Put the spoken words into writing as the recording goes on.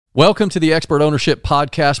Welcome to the Expert Ownership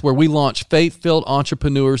Podcast, where we launch faith-filled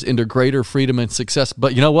entrepreneurs into greater freedom and success.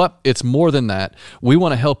 But you know what? It's more than that. We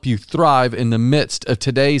want to help you thrive in the midst of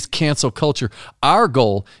today's cancel culture. Our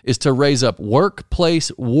goal is to raise up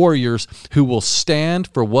workplace warriors who will stand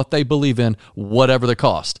for what they believe in, whatever the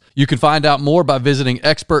cost. You can find out more by visiting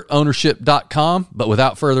expertownership.com. But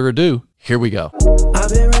without further ado, here we go. I've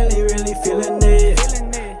been really feeling it.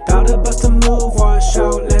 Gotta bust a move, wash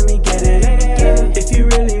out, let me get it. If you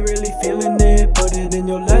really feeling it, put it in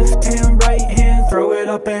your left hand, right hand, throw it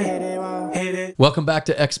up and hit it. Welcome back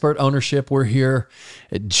to Expert Ownership. We're here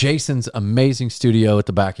at Jason's amazing studio at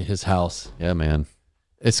the back of his house. Yeah, man.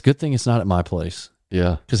 It's a good thing it's not at my place.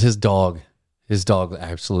 Yeah. Because his dog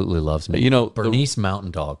absolutely loves me. You know, Bernese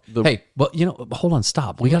Mountain Dog. Hey, but hold on,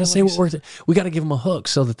 stop. We got to say we got to give them a hook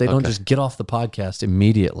so that they don't just get off the podcast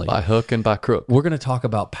immediately. By hook and by crook. We're going to talk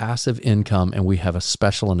about passive income, and we have a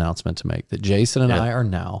special announcement to make that Jason and I are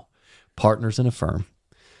now partners in a firm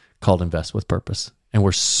called Invest with Purpose. And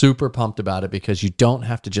we're super pumped about it because you don't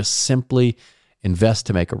have to just simply invest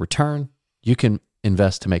to make a return. You can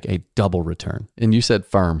invest to make a double return. And you said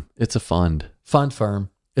firm. It's a fund. Fund, firm.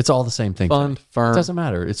 It's all the same thing. Fund, firm. It doesn't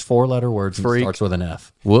matter. It's 4-letter words and it starts with an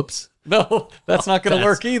F. Whoops. No, that's not going to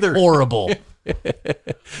work either. Horrible.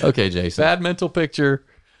 Okay, Jason. Bad mental picture.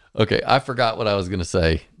 Okay, I forgot what I was going to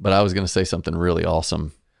say, but I was going to say something really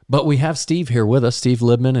awesome. But we have Steve here with us, Steve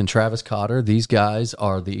Libman and Travis Cotter. These guys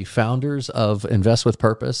are the founders of Invest with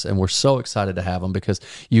Purpose, and we're so excited to have them because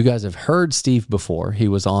you guys have heard Steve before. He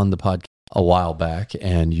was on the podcast a while back,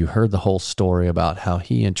 and you heard the whole story about how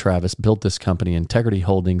he and Travis built this company, Integrity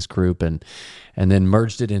Holdings Group, and then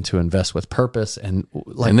merged it into Invest with Purpose, and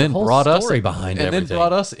then the whole brought story us behind and everything. Then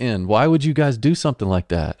brought us in. Why would you guys do something like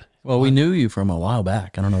that? Well, we knew you from a while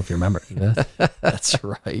back. I don't know if you remember. That's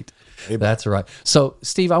right. That's right. So,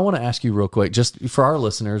 Steve, I want to ask you real quick, just for our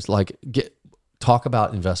listeners, talk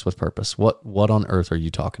about Invest with Purpose. What on earth are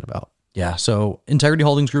you talking about? Yeah. So, Integrity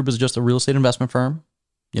Holdings Group is just a real estate investment firm.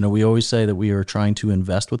 We always say that we are trying to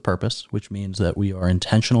invest with purpose, which means that we are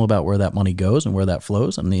intentional about where that money goes and where that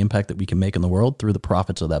flows and the impact that we can make in the world through the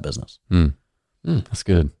profits of that business. That's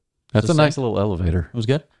good. That's a nice little elevator. It was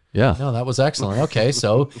good. Yeah. No, that was excellent. Okay.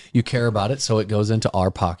 So you care about it. So it goes into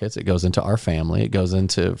our pockets. It goes into our family. It goes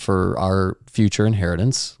into for our future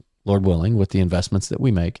inheritance, Lord willing, with the investments that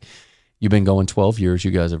we make. You've been going 12 years.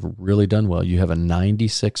 You guys have really done well. You have a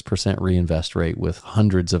 96% reinvest rate with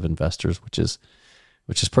hundreds of investors, which is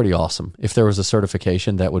pretty awesome. If there was a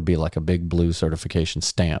certification, that would be like a big blue certification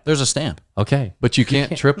stamp. There's a stamp. Okay. But you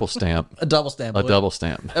can't triple stamp. A double stamp. A double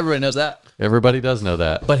stamp. Everybody knows that. Everybody does know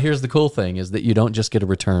that. But here's the cool thing is that you don't just get a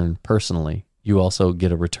return personally. You also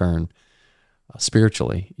get a return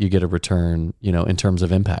spiritually. You get a return, in terms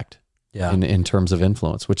of impact. Yeah. In terms of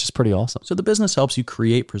influence, which is pretty awesome. So the business helps you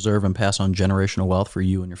create, preserve, and pass on generational wealth for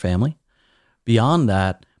you and your family. Beyond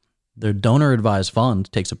that, the donor-advised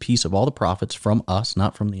fund takes a piece of all the profits from us,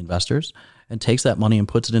 not from the investors, and takes that money and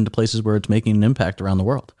puts it into places where it's making an impact around the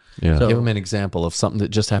world. Yeah. So, give them an example of something that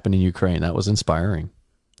just happened in Ukraine. That was inspiring.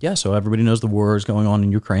 Yeah, so everybody knows the war is going on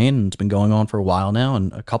in Ukraine, and it's been going on for a while now,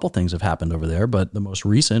 and a couple things have happened over there, but the most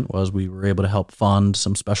recent was we were able to help fund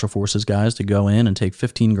some special forces guys to go in and take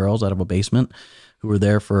 15 girls out of a basement who were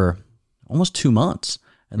there for almost 2 months,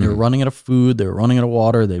 and they were running out of food, they were running out of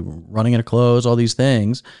water, they were running out of clothes, all these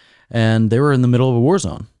things. And they were in the middle of a war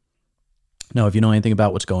zone. Now, if you know anything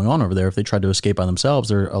about what's going on over there, if they tried to escape by themselves,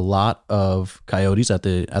 there are a lot of coyotes at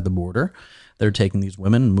the border that are taking these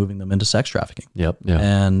women and moving them into sex trafficking. Yep. Yeah.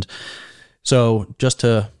 And so just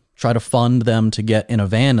to try to fund them to get in a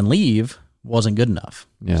van and leave wasn't good enough.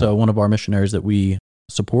 Yeah. So one of our missionaries that we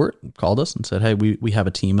support called us and said, hey, we have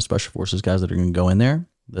a team of special forces guys that are going to go in there.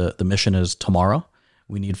 The mission is tomorrow.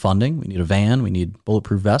 We need funding. We need a van. We need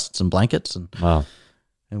bulletproof vests and blankets. And wow.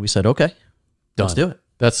 And we said, okay, let's do it.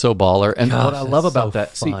 That's so baller. And what I love about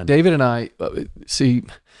that, see, David and I,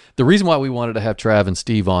 the reason why we wanted to have Trav and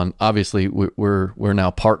Steve on, obviously we're now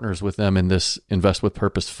partners with them in this Invest with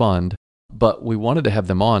Purpose fund, but we wanted to have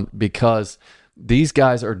them on because these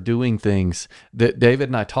guys are doing things that David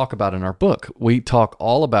and I talk about in our book. We talk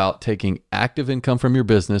all about taking active income from your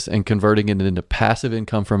business and converting it into passive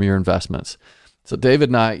income from your investments. So David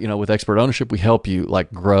and I, with Expert Ownership, we help you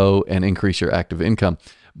grow and increase your active income.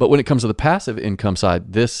 But when it comes to the passive income side,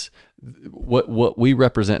 what we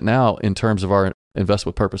represent now in terms of our Invest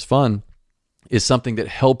with Purpose fund is something that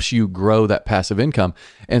helps you grow that passive income.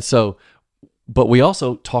 And so, but we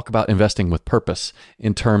also talk about investing with purpose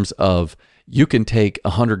in terms of you can take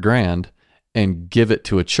 $100,000 and give it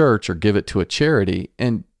to a church or give it to a charity,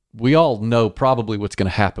 and we all know probably what's going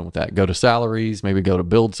to happen with that. Go to salaries, maybe go to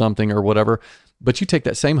build something or whatever. But you take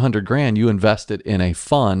that same $100,000, you invest it in a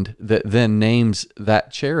fund that then names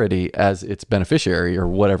that charity as its beneficiary or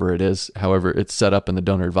whatever it is, however it's set up in the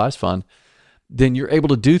donor advised fund. Then you're able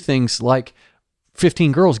to do things like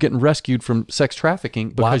 15 girls getting rescued from sex trafficking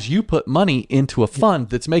because you put money into a fund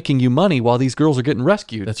that's making you money while these girls are getting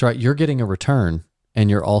rescued. That's right. You're getting a return and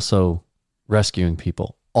you're also rescuing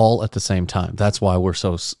people all at the same time. That's why we're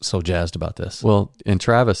so jazzed about this. Well, and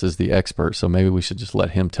Travis is the expert, so maybe we should just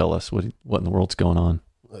let him tell us what in the world's going on.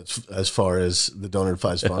 As far as the donor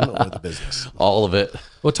advised fund or the business? All of it.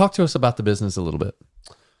 Well, talk to us about the business a little bit.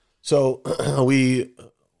 So we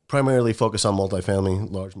primarily focus on multifamily,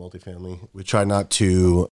 large multifamily. We try not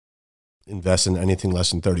to invest in anything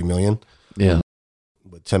less than $30 million. Yeah.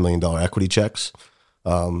 With $10 million equity checks,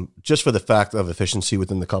 just for the fact of efficiency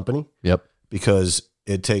within the company. Yep. Because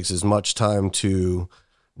it takes as much time to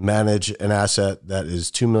manage an asset that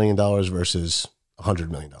is $2 million versus $100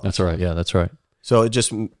 million. That's right. Yeah, that's right. So it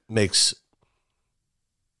just makes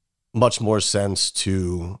much more sense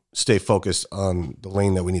to stay focused on the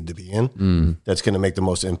lane that we need to be in. That's going to make the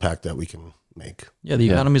most impact that we can make. Yeah, the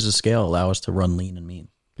economies of scale allow us to run lean and mean.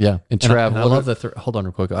 Yeah. And Trav, I love hold on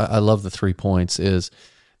real quick. I love the 3 points is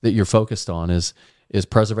that you're focused on is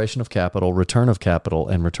preservation of capital, return of capital,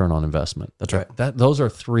 and return on investment. That's right. Those are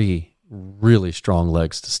 3 really strong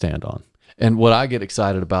legs to stand on. And what I get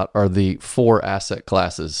excited about are the 4 asset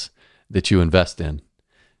classes that you invest in.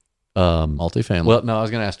 Multifamily. Well, no, I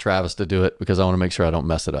was going to ask Travis to do it because I want to make sure I don't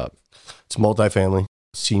mess it up. It's multifamily,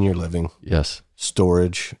 senior living, Yes.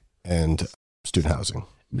 storage, and student housing.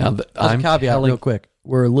 Now, I'm caveat real quick.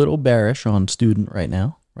 We're a little bearish on student right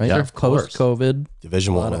now, right? Yeah, of course. Post-COVID.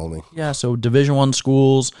 Division one only. Yeah, so Division I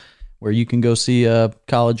schools where you can go see a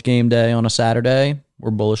college game day on a Saturday. We're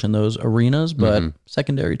bullish in those arenas, but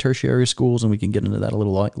secondary, tertiary schools, and we can get into that a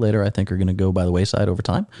little later, I think are going to go by the wayside over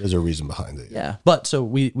time. There's a reason behind it. Yeah, but so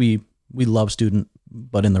we love student,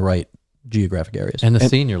 but in the right geographic areas. And the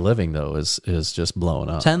senior living, though, is just blowing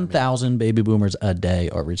up. 10,000 baby boomers a day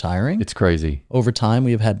are retiring. It's crazy. Over time,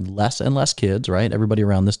 we have had less and less kids, right? Everybody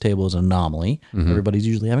around this table is an anomaly. Everybody's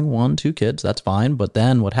usually having 1, 2 kids. That's fine. But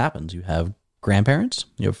then what happens? You have grandparents.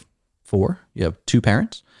 You have 4. You have 2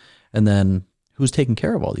 parents. And then who's taking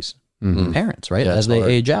care of all these parents, right? Yeah, as they hard.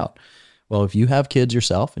 age out. Well, if you have kids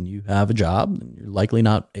yourself and you have a job, then you're likely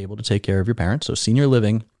not able to take care of your parents. So senior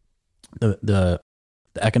living, the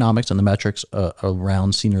economics and the metrics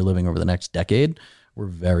around senior living over the next decade, we're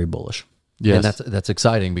very bullish. Yes. And that's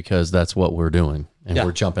exciting because that's what we're doing. And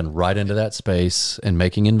we're jumping right into that space and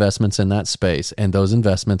making investments in that space. And those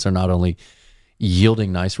investments are not only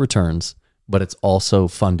yielding nice returns, but it's also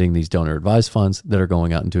funding these donor advised funds that are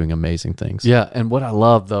going out and doing amazing things. Yeah. And what I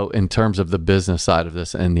love, though, in terms of the business side of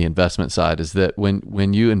this and the investment side is that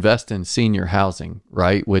when you invest in senior housing,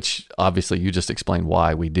 right, which obviously you just explained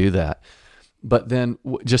why we do that. But then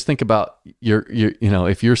just think about your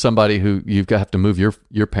if you're somebody who you've got to have to move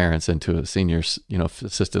your parents into a senior's,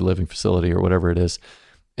 assisted living facility or whatever it is.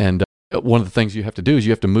 And one of the things you have to do is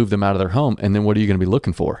you have to move them out of their home. And then what are you going to be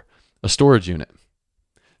looking for? A storage unit.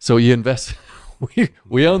 So you invest,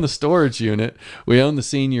 we own the storage unit, we own the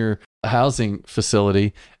senior housing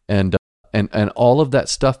facility, and all of that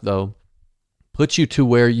stuff, though, puts you to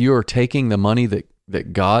where you're taking the money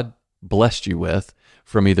that God blessed you with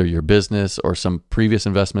from either your business or some previous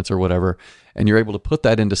investments or whatever, and you're able to put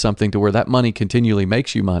that into something to where that money continually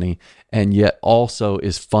makes you money and yet also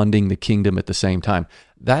is funding the kingdom at the same time.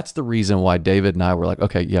 That's the reason why David and I were like,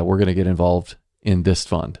 okay, yeah, we're going to get involved in this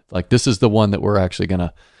fund. Like, this is the one that we're actually going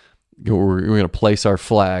to place our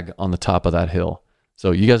flag on the top of that hill.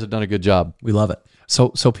 So you guys have done a good job. We love it. So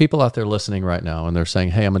people out there listening right now, and they're saying,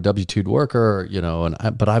 "Hey, I'm a W-2 worker,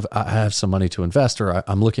 but I have some money to invest, or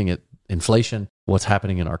I'm looking at inflation, what's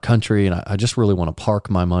happening in our country, and I just really want to park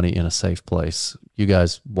my money in a safe place." You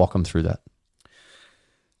guys walk them through that.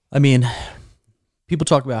 I mean, people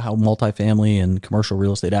talk about how multifamily and commercial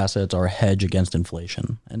real estate assets are a hedge against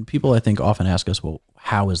inflation, and people I think often ask us, "Well,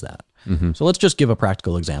 how is that?" So let's just give a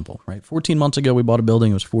practical example, right? 14 months ago, we bought a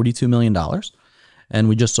building. It was $42 million. And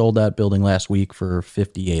we just sold that building last week for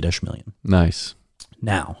 $58-ish million. Nice.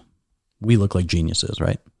 Now, we look like geniuses,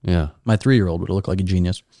 right? Yeah. My 3-year-old would look like a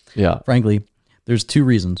genius. Yeah. Frankly, there's 2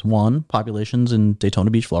 reasons. One, populations in Daytona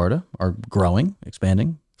Beach, Florida are growing,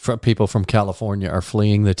 expanding. People from California are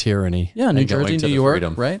fleeing the tyranny. Yeah, New Jersey, New York,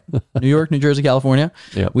 right? New York, New Jersey, California.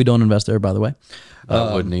 Yep. We don't invest there, by the way.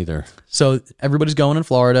 I wouldn't either. So everybody's going in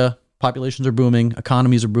Florida. Populations are booming.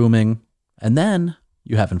 Economies are booming. And then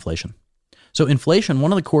you have inflation. So inflation,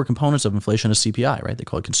 one of the core components of inflation is CPI, right? They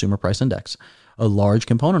call it Consumer Price Index. a large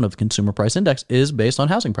component of the consumer price index is based on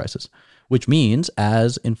housing prices, which means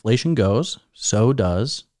as inflation goes, so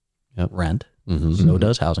does rent, so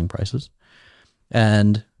does housing prices.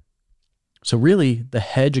 And so really the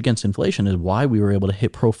hedge against inflation is why we were able to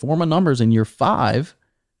hit pro forma numbers in year 5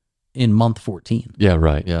 in month 14. Yeah,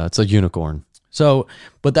 right. Yeah, it's a unicorn. So,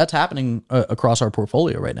 but that's happening across our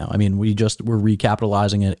portfolio right now. I mean, we're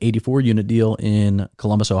recapitalizing an 84 unit deal in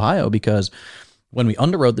Columbus, Ohio, because when we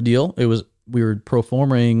underwrote the deal, we were pro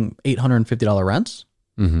forming $850 rents.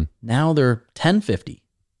 Now they're $1,050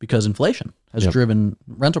 because inflation has driven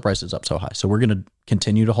rental prices up so high. So we're going to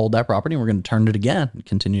continue to hold that property, and we're going to turn it again and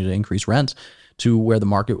continue to increase rents to where the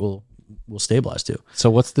market will stabilize to. So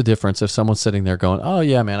what's the difference if someone's sitting there going, oh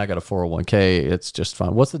yeah, man, I got a 401k, it's just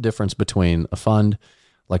fine. What's the difference between a fund,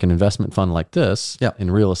 like an investment fund like this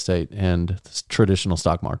in real estate, and the traditional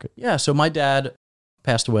stock market? Yeah. So my dad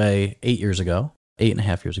passed away 8.5 years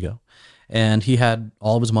ago, and he had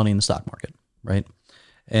all of his money in the stock market, right?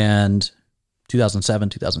 And 2007,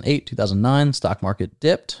 2008, 2009, stock market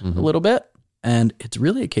dipped a little bit, and it's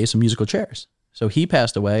really a case of musical chairs. So he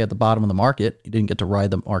passed away at the bottom of the market. He didn't get to ride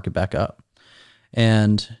the market back up.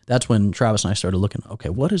 And that's when Travis and I started looking, okay,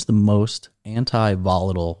 what is the most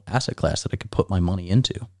anti-volatile asset class that I could put my money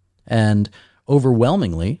into? And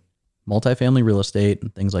overwhelmingly, multifamily real estate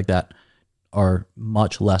and things like that are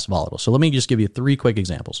much less volatile. So let me just give you 3 quick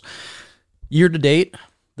examples. Year to date,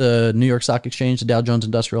 the New York Stock Exchange, the Dow Jones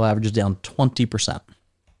Industrial Average is down 20%.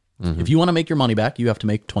 If you want to make your money back, you have to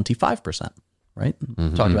make 25%, right?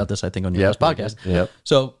 Talked about this, I think, on your last podcast. Yep.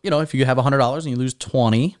 So, if you have $100 and you lose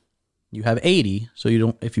 20, you have 80.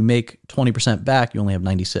 So if you make 20% back, you only have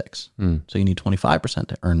 96. So you need 25%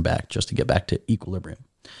 to earn back just to get back to equilibrium.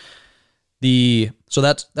 So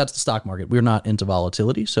that's the stock market. We're not into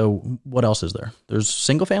volatility. So what else is there? There's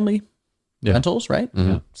single family rentals, right?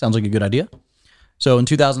 Sounds like a good idea. So in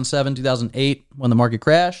 2007, 2008, when the market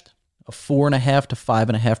crashed, a 4.5% to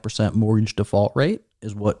 5.5% mortgage default rate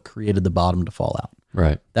is what created the bottom to fall out.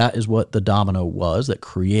 Right. That is what the domino was that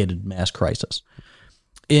created mass crisis.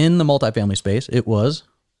 In the multifamily space, it was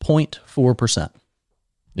 0.4%.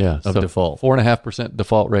 Yeah. Of default. 4.5%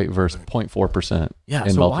 default rate versus 0.4%. Yeah.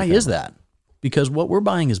 So why is that? Because what we're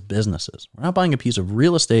buying is businesses. We're not buying a piece of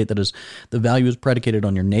real estate that is the value is predicated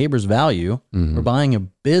on your neighbor's value. We're buying a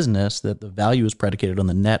business that the value is predicated on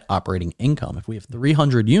the net operating income. If we have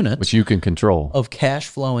 300 units, which you can control, of cash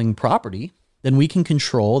flowing property, then we can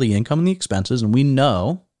control the income and the expenses, and we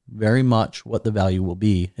know very much what the value will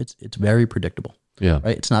be. It's very predictable. Yeah.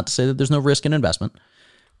 Right. It's not to say that there's no risk in investment,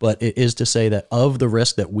 but it is to say that of the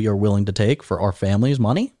risk that we are willing to take for our family's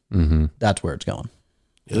money, that's where it's going.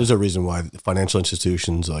 Yeah, there's a reason why financial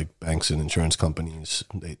institutions like banks and insurance companies,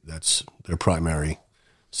 that's their primary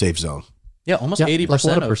safe zone. Yeah, almost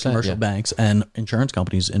 80% of commercial banks and insurance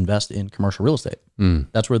companies invest in commercial real estate.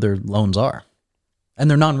 That's where their loans are. And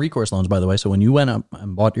they're non-recourse loans, by the way. So when you went up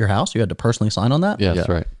and bought your house, you had to personally sign on that? Yeah, that's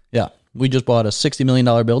right. Yeah. We just bought a $60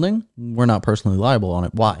 million building. We're not personally liable on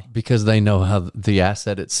it. Why? Because they know how the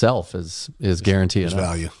asset itself is guaranteed. There's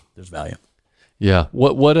value. There's value. Yeah.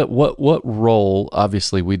 What role?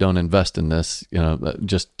 Obviously, we don't invest in this.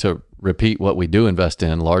 Just to repeat, what we do invest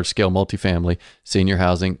in: large scale multifamily, senior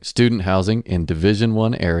housing, student housing in Division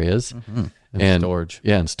I areas, and storage.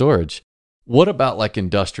 Yeah, and storage. What about like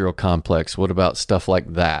industrial complex? What about stuff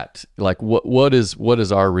like that? Like what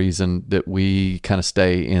is our reason that we kind of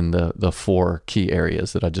stay in the 4 key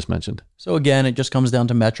areas that I just mentioned? So again, it just comes down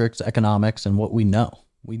to metrics, economics, and what we know.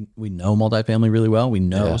 We know multifamily really well. We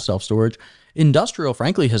know self-storage. Industrial,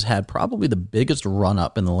 frankly, has had probably the biggest run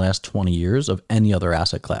up in the last 20 years of any other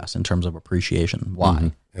asset class in terms of appreciation.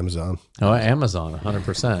 Why? Amazon. Oh, Amazon,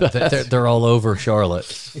 100%. They're all over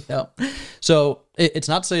Charlotte. Yeah. So it's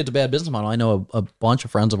not to say it's a bad business model. I know a bunch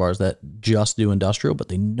of friends of ours that just do industrial, but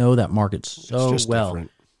they know that market so well.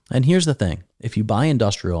 Different. And here's the thing. If you buy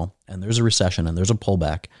industrial and there's a recession and there's a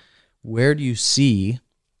pullback, where do you see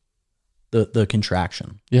the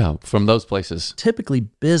contraction? Yeah, from those places. Typically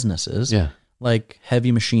businesses like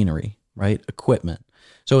heavy machinery, right? Equipment.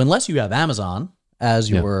 So unless you have Amazon as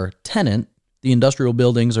your tenant, the industrial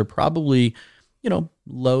buildings are probably,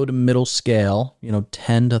 low to middle scale,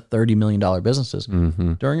 $10 to $30 million businesses.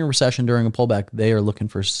 During a recession, during a pullback, they are looking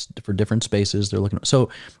for different spaces. They're looking. So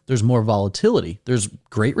there's more volatility. There's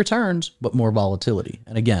great returns, but more volatility.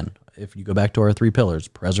 And again, if you go back to our 3 pillars,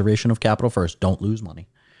 preservation of capital first, don't lose money.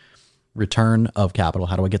 Return of capital,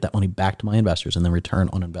 how do I get that money back to my investors? And then return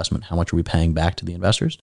on investment, how much are we paying back to the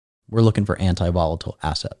investors? We're looking for anti-volatile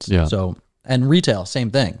assets. Yeah. So, and retail,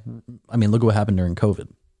 same thing. I mean, look what happened during COVID.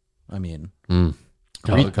 I mean,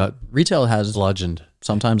 it got Retail has bludgeoned.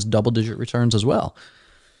 sometimes double-digit returns as well,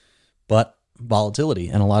 but volatility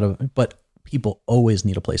and but people always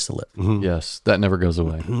need a place to live. Yes, that never goes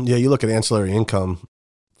away. Yeah, you look at ancillary income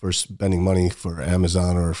for spending money for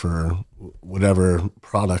Amazon or for whatever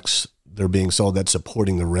products they're being sold that's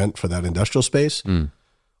supporting the rent for that industrial space.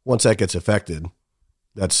 Once that gets affected,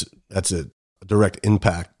 that's a direct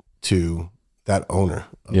impact to that owner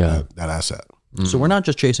of that asset. So we're not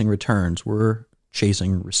just chasing returns; we're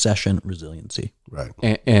chasing recession resiliency. Right.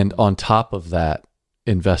 And on top of that,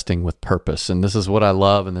 investing with purpose. And this is what I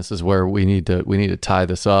love, and this is where we need to tie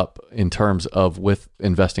this up in terms of with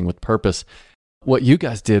investing with purpose. What you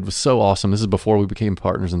guys did was so awesome. This is before we became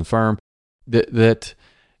partners in the firm. That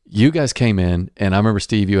you guys came in, and I remember,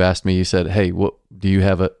 Steve, you asked me, you said, "Hey, what do you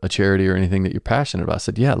have a charity or anything that you're passionate about?" I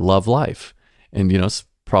said, "Yeah, Love Life." And it's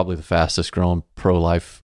probably the fastest growing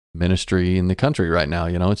pro-life ministry in the country right now.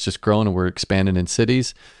 It's just growing, and we're expanding in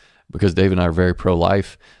cities because Dave and I are very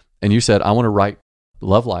pro-life. And you said, "I want to write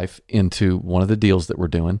Love Life into one of the deals that we're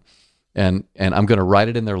doing. And I'm going to write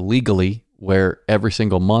it in there legally, where every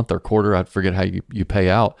single month or quarter, I forget how you pay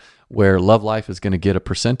out, where Love Life is going to get a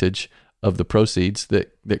percentage of the proceeds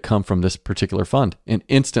that come from this particular fund." And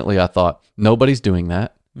instantly I thought, nobody's doing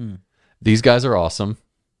that. These guys are awesome.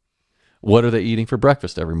 What are they eating for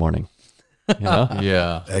breakfast every morning?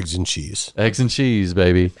 Yeah. Eggs and cheese. Eggs and cheese,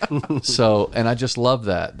 baby. So, and I just love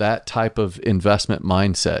that type of investment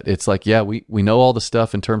mindset. It's like, yeah, we know all the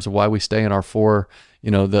stuff in terms of why we stay in our four,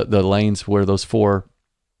 the lanes where those four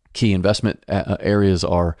key investment areas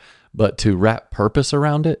are, but to wrap purpose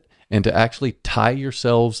around it and to actually tie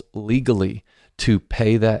yourselves legally to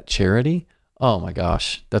pay that charity. Oh my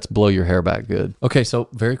gosh, that's blow your hair back good. Okay. So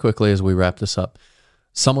very quickly, as we wrap this up,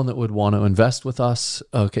 someone that would want to invest with us.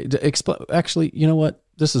 Okay. Actually, you know what?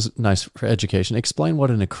 This is nice for education. Explain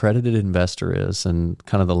what an accredited investor is and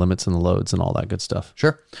kind of the limits and the loads and all that good stuff.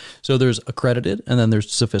 Sure. So there's accredited and then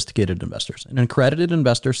there's sophisticated investors. An accredited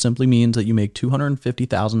investor simply means that you make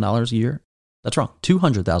 $250,000 a year. That's wrong.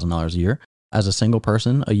 $200,000 a year as a single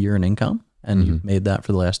person a year in income. And you've made that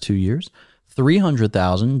for the last 2 years.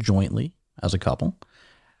 $300,000 jointly as a couple.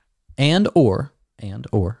 And or,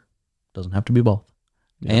 doesn't have to be both.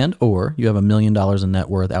 Yeah. And or you have $1 million in net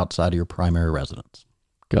worth outside of your primary residence.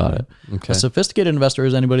 Got it. Okay. A sophisticated investor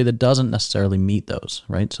is anybody that doesn't necessarily meet those,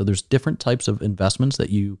 right? So there's different types of investments that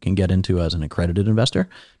you can get into as an accredited investor,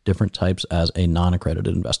 different types as a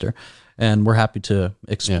non-accredited investor. And we're happy to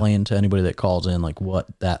explain to anybody that calls in like what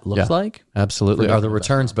that looks like. Absolutely. Are the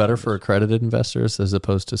returns better for accredited investors as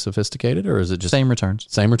opposed to sophisticated, or is it just same returns?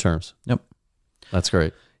 Same returns. Yep. That's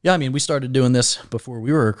great. Yeah, I mean, we started doing this before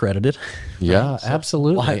we were accredited. Yeah, so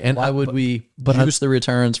absolutely. Why would we boost the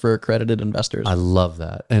returns for accredited investors? I love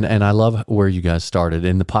that. And I love where you guys started.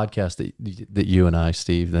 In the podcast that you and I,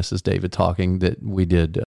 Steve, this is David talking, that we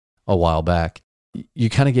did a while back, you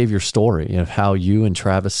kind of gave your story of how you and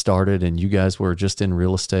Travis started, and you guys were just in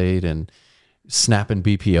real estate and snapping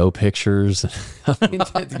BPO pictures. I mean,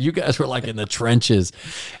 you guys were like in the trenches.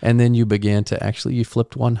 And then you began to you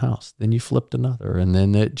flipped one house, then you flipped another, and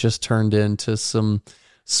then it just turned into some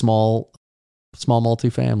small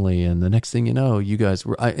multifamily. And the next thing you know, you guys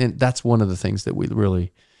were, and that's one of the things that we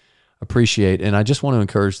really appreciate. And I just want to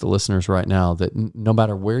encourage the listeners right now that no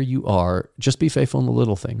matter where you are, just be faithful in the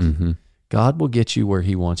little things. Mm-hmm. God will get you where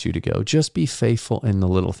he wants you to go. Just be faithful in the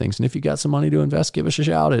little things. And if you got some money to invest, give us a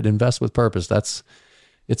shout at Invest with Purpose.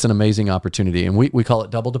 It's an amazing opportunity. And we call it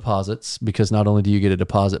double deposits because not only do you get a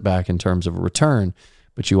deposit back in terms of a return,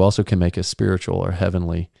 but you also can make a spiritual or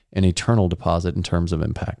heavenly and eternal deposit in terms of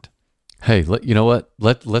impact. Hey, you know what?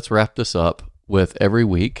 Let's wrap this up with every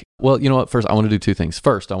week. Well, you know what? First, I want to do two things.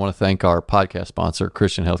 First, I want to thank our podcast sponsor,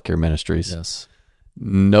 Christian Healthcare Ministries. Yes.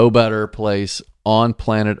 No better place on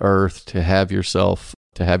planet Earth to have your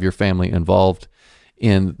family involved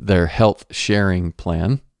in their health sharing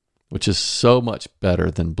plan, which is so much better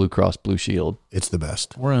than Blue Cross Blue Shield. It's the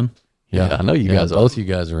best. We're in. Yeah, I know you guys, both you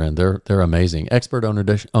guys are in. They're amazing.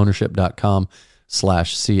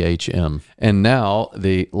 expertownership.com/CHM. And now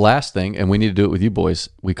the last thing, and we need to do it with you boys,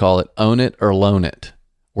 we call it Own It or Loan It.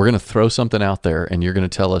 We're going to throw something out there and you're going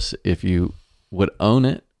to tell us if you would own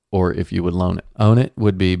it or if you would loan it. Own it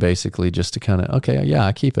would be basically just to kind of, okay, yeah,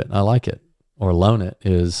 I keep it. I like it. Or loan it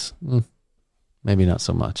is maybe not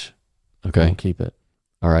so much. Okay. I'll keep it.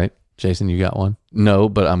 All right. Jason, you got one? No,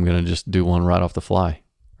 but I'm going to just do one right off the fly.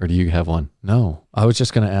 Or do you have one? No. I was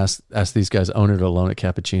just going to ask these guys, own it or loan it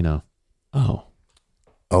cappuccino. Oh.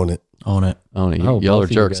 Own it. Own it. Own it. Y'all are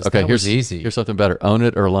jerks. Okay, here's easy. Here's something better. Own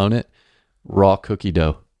it or loan it. Raw cookie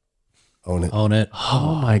dough. Own it. Own it.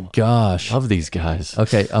 Oh my gosh. Love these guys.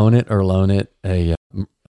 Okay, own it or loan it. A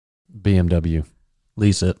BMW.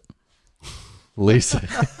 Lease it. Lisa.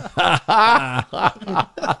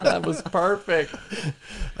 That was perfect.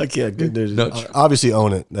 I can't. There's, No, obviously,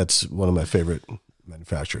 own it. That's one of my favorite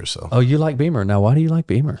manufacturers. So, Oh, you like Beamer. Now, why do you like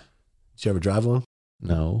Beamer? did you ever drive one?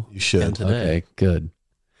 No. You should. And today. Okay, good.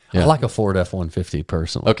 Yeah. I like a Ford F-150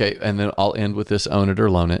 personally. Okay, and then I'll end with this: own it or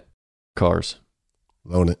loan it. Cars.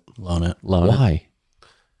 Loan it. Loan it. Loan Why?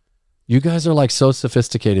 You guys are like so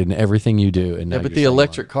sophisticated in everything you do, and now Yeah, but you're the saying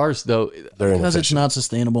electric cars, though. They're Because it's inefficient. not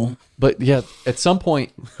sustainable. But yeah, at some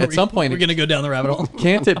point, we're gonna go down the rabbit hole.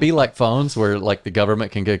 can't it be like phones where like the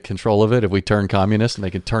government can get control of it if we turn communist and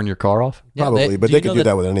they can turn your car off? Probably, but do they you could know do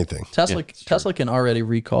that with anything. Tesla can already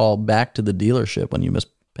recall back to the dealership when you miss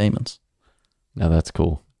payments. Now that's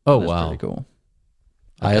cool. Oh That's wow. pretty cool.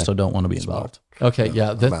 I also don't want to be involved. Okay,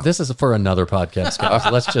 yeah, out. this is for another podcast,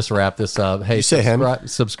 guys. Let's just wrap this up. Hey, You say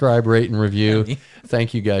subscribe, rate, and review.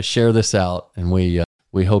 Thank you, guys. Share this out, and we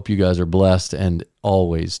hope you guys are blessed and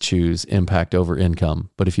always choose impact over income.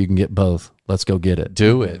 But if you can get both, let's go get it.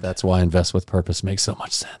 Do it. That's why Invest with Purpose makes so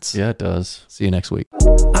much sense. Yeah, it does. See you next week.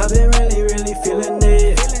 I've been really, really feeling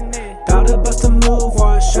it. Gotta bust a move,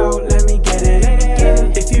 wash out, let me get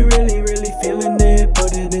it. If you really, really feeling it,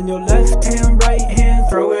 put it in your left hand, right hand,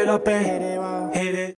 throw it up and hit it.